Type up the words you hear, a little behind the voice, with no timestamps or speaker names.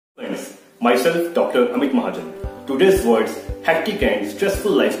Myself, Dr. Amit Mahajan. Today's world's hectic and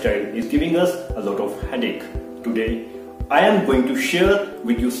stressful lifestyle is giving us a lot of headache. Today, I am going to share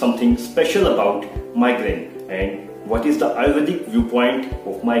with you something special about migraine and what is the Ayurvedic viewpoint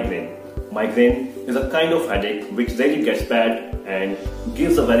of migraine. Migraine is a kind of headache which rarely gets bad and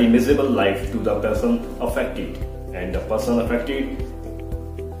gives a very miserable life to the person affected, and the person affected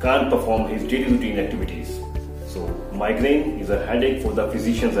can't perform his daily routine activities. So migraine is a headache for the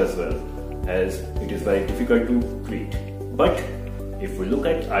physicians as well, as it is very difficult to treat. But if we look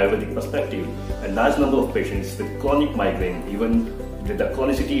at Ayurvedic perspective, a large number of patients with chronic migraine, even with the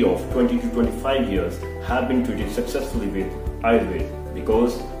chronicity of 20 to 25 years, have been treated successfully with Ayurveda,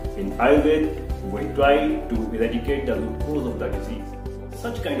 because in Ayurveda we try to eradicate the root cause of the disease.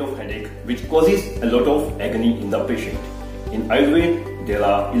 Such kind of headache which causes a lot of agony in the patient. In Ayurveda there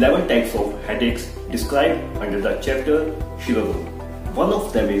are 11 types of headaches described under the chapter Shirodom. One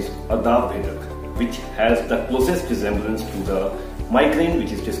of them is Ayurvedic, which has the closest resemblance to the migraine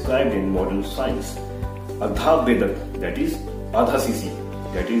which is described in modern science. Ayurvedic, that is Adhasisi,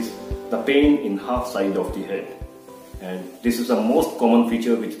 that is the pain in half side of the head. And this is the most common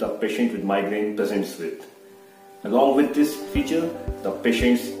feature which the patient with migraine presents with. Along with this feature, the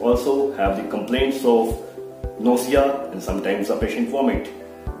patients also have the complaints of nausea and sometimes the patient vomit.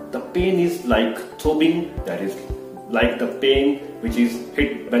 The pain is like throbbing, that is like the pain which is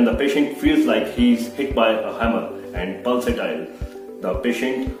hit when the patient feels like he is hit by a hammer, and pulsatile. The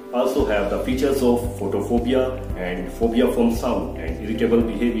patient also have the features of photophobia and phobia from sound and irritable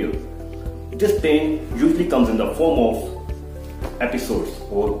behavior. This pain usually comes in the form of episodes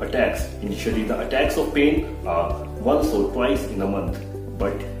or attacks. Initially the attacks of pain are once or twice in a month,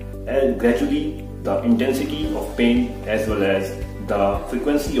 but gradually the intensity of pain as well as the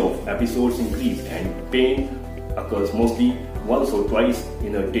frequency of episodes increase, and pain occurs mostly once or twice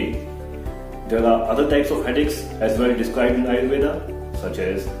in a day. There are other types of headaches as well described in Ayurveda, such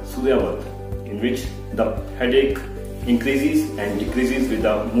as Suryavat, in which the headache increases and decreases with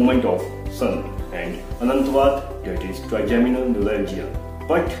the movement of sun, and Anantvat, that is trigeminal neuralgia.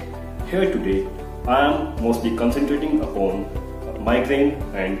 But here today I am mostly concentrating upon migraine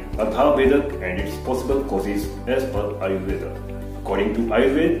and Ayurvedic and its possible causes as per Ayurveda. According to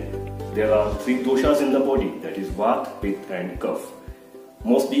Ayurveda, there are 3 doshas in the body, that is Vata, Pitta and Kapha.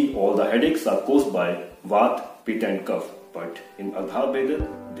 Mostly all the headaches are caused by Vata, Pitta and Kapha, but in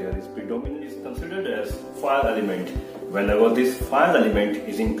Ayurveda there is predominantly considered as fire element. Whenever this fire element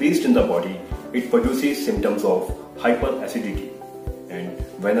is increased in the body, it produces symptoms of hyperacidity. And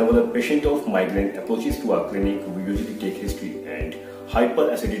whenever the patient of migraine approaches to our clinic, we usually take history, and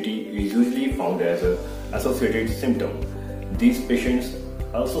hyperacidity is usually found as an associated symptom. These patients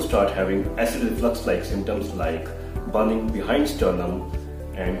also start having acid reflux-like symptoms like burning behind sternum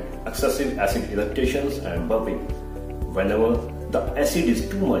and excessive acid irritations and burping. Whenever the acid is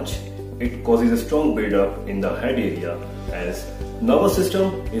too much, it causes a strong build-up in the head area, as nervous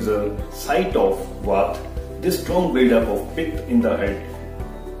system is a site of Vata. This strong build-up of Pitta in the head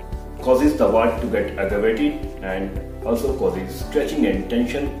causes the Vata to get aggravated and also causes stretching and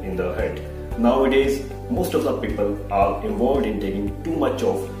tension in the head. Nowadays, most of the people are involved in taking too much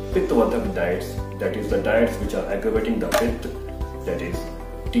of Pitta-Vardhak diets, that is the diets which are aggravating the Pitta, that is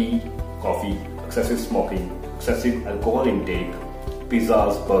tea, coffee, excessive smoking, excessive alcohol intake,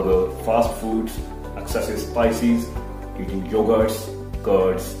 pizzas, burger, fast foods, excessive spices, eating yogurts,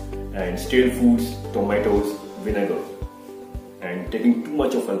 curds and stale foods, tomatoes, vinegar, and taking too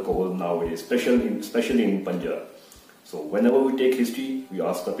much of alcohol nowadays, especially in Punjab. So whenever we take history, we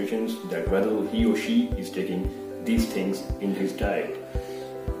ask the patients that whether he or she is taking these things in his diet.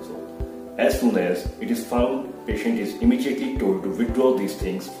 So as soon as it is found, patient is immediately told to withdraw these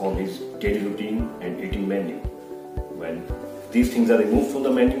things from his daily routine and eating menu. When these things are removed from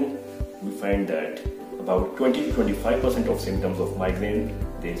the menu, we find that about 20 to 25% of symptoms of migraine,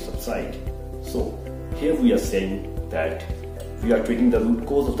 they subside. So here we are saying that we are treating the root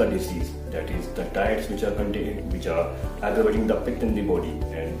cause of the disease, that is the diets which are contained, which are aggravating the Pitta in the body,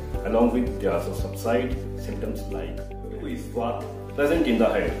 and along with they also subside symptoms like is Vata present in the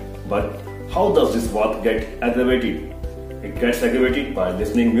head. But how does this Vata get aggravated? It gets aggravated by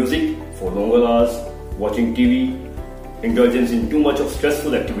listening music for longer hours, watching TV, indulgence in too much of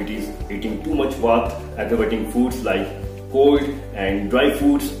stressful activities, eating too much Vata aggravating foods like cold and dry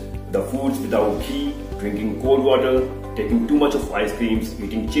foods, the foods without ghee, drinking cold water, taking too much of ice creams,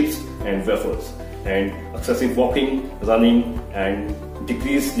 eating chips and wafers, and excessive walking, running and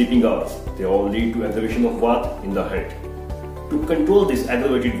decreased sleeping hours. They all lead to aggravation of Vata in the head. To control this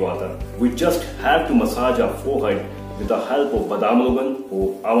aggravated Vata, we just have to massage our forehead with the help of badam rogan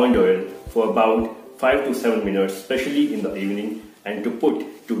or almond oil for about 5 to 7 minutes, especially in the evening, and to put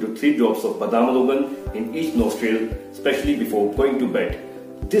 2 to 3 drops of badam rogan in each nostril, especially before going to bed.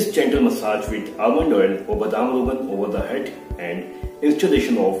 This gentle massage with almond oil or badam rogan over the head and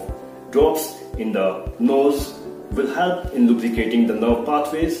installation of drops in the nose will help in lubricating the nerve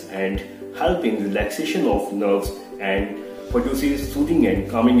pathways and help in relaxation of nerves and produces soothing and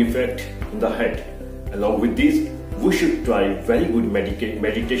calming effect in the head. Along with this, we should try very good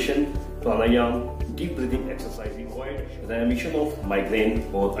meditation, pranayama, deep breathing exercise. Avoid remission of migraine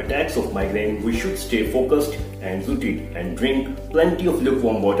or attacks of migraine. We should stay focused and rooted and drink plenty of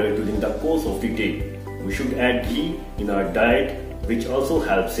lukewarm water during the course of the day. We should add ghee in our diet, which also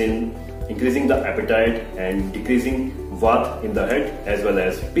helps in increasing the appetite and decreasing vat in the head as well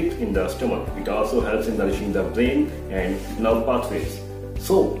as pitta in the stomach. It also helps in nourishing the brain and nerve pathways.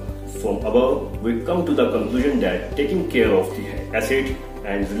 So, from above, we come to the conclusion that taking care of the acid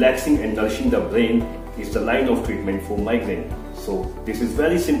and relaxing and nourishing the brain is the line of treatment for migraine. So, this is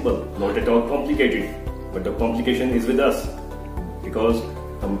very simple, not at all complicated, but the complication is with us because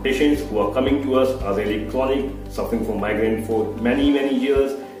some patients who are coming to us are really chronic, suffering from migraine for many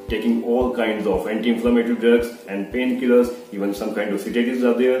years, taking all kinds of anti-inflammatory drugs and painkillers, even some kind of sedatives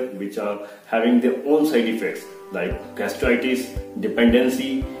are there which are having their own side effects like gastritis,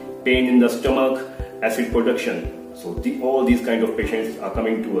 dependency, pain in the stomach, acid production. So all these kind of patients are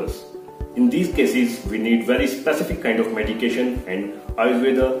coming to us. In these cases, we need very specific kind of medication and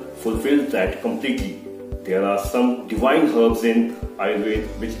Ayurveda fulfills that completely. There are some divine herbs in Ayurveda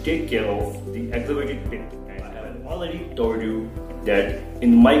which take care of the aggravated pitta. And I have already told you that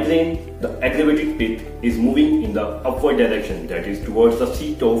in migraine, the aggravated pitta is moving in the upward direction, that is towards the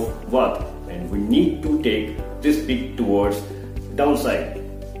seat of Vata, and we need to take this pitta towards downside.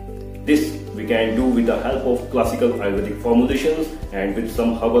 This we can do with the help of classical Ayurvedic formulations and with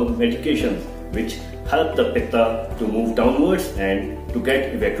some herbal medications which help the pitta to move downwards and to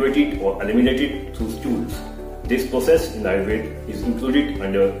get evacuated or eliminated through stools. This process in Ayurveda is included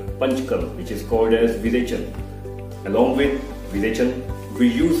under Panchkarma, which is called as Virechan. Along with Virechan, we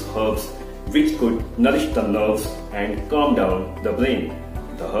use herbs which could nourish the nerves and calm down the brain.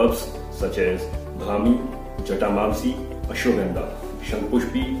 The herbs such as Brahmi, Jatamamsi, Ashwagandha,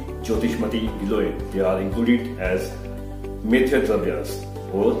 Shankpushpi, Jyotishmati, Giloy, they are included as Methya Dravyas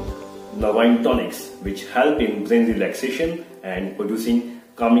or nervine tonics which help in brain relaxation and producing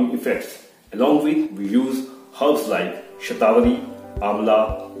calming effects. Along with, we use herbs like Shatavari,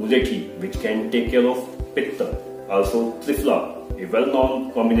 Amla, Mulethi which can take care of Pitta. Also Trifla, a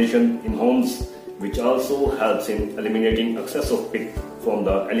well-known combination in homes which also helps in eliminating excess of Pitta from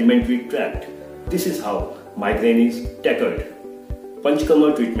the alimentary tract. This is how migraine is tackled.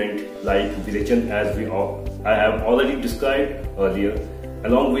 Panchkarma treatment like Virechan I have already described earlier,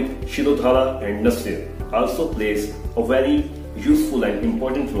 along with Shirodhara and Nasir, also plays a very useful and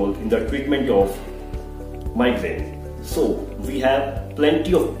important role in the treatment of migraine. So we have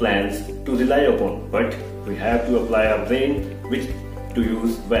plenty of plans to rely upon, but we have to apply our brain which to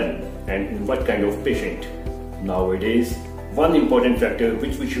use when and in what kind of patient. Nowadays, one important factor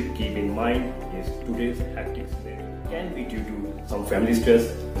which we should keep in mind is today's hectic scenario. Can be due to some family stress,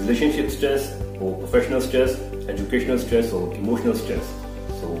 relationship stress, or professional stress, educational stress, or emotional stress.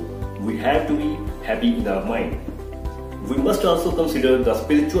 So we have to be happy in our mind. We must also consider the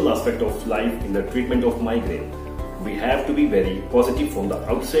spiritual aspect of life in the treatment of migraine. We have to be very positive from the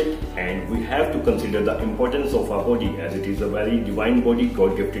outset, and we have to consider the importance of our body as it is a very divine body,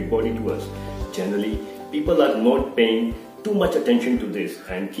 God-gifted body to us. Generally, people are not paying too much attention to this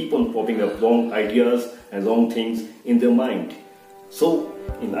and keep on popping up wrong ideas and wrong things in their mind. So,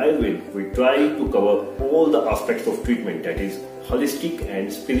 in Ayurveda, we try to cover all the aspects of treatment, that is holistic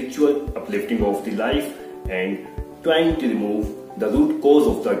and spiritual uplifting of the life and trying to remove the root cause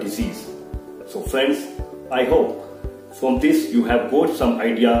of the disease. So friends, I hope from this you have got some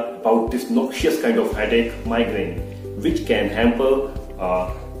idea about this noxious kind of headache, migraine, which can hamper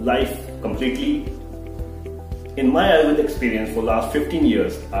our life completely. In my Ayurveda experience for last 15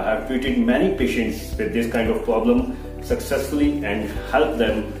 years, I have treated many patients with this kind of problem successfully and helped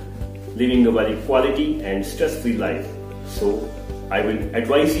them living a very quality and stress-free life. So I will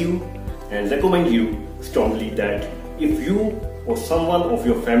advise you and recommend you strongly that if you or someone of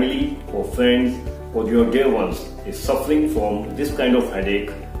your family or friends or your dear ones is suffering from this kind of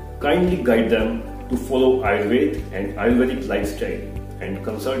headache, kindly guide them to follow Ayurveda and Ayurvedic lifestyle and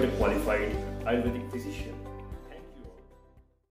consult a qualified Ayurvedic physician.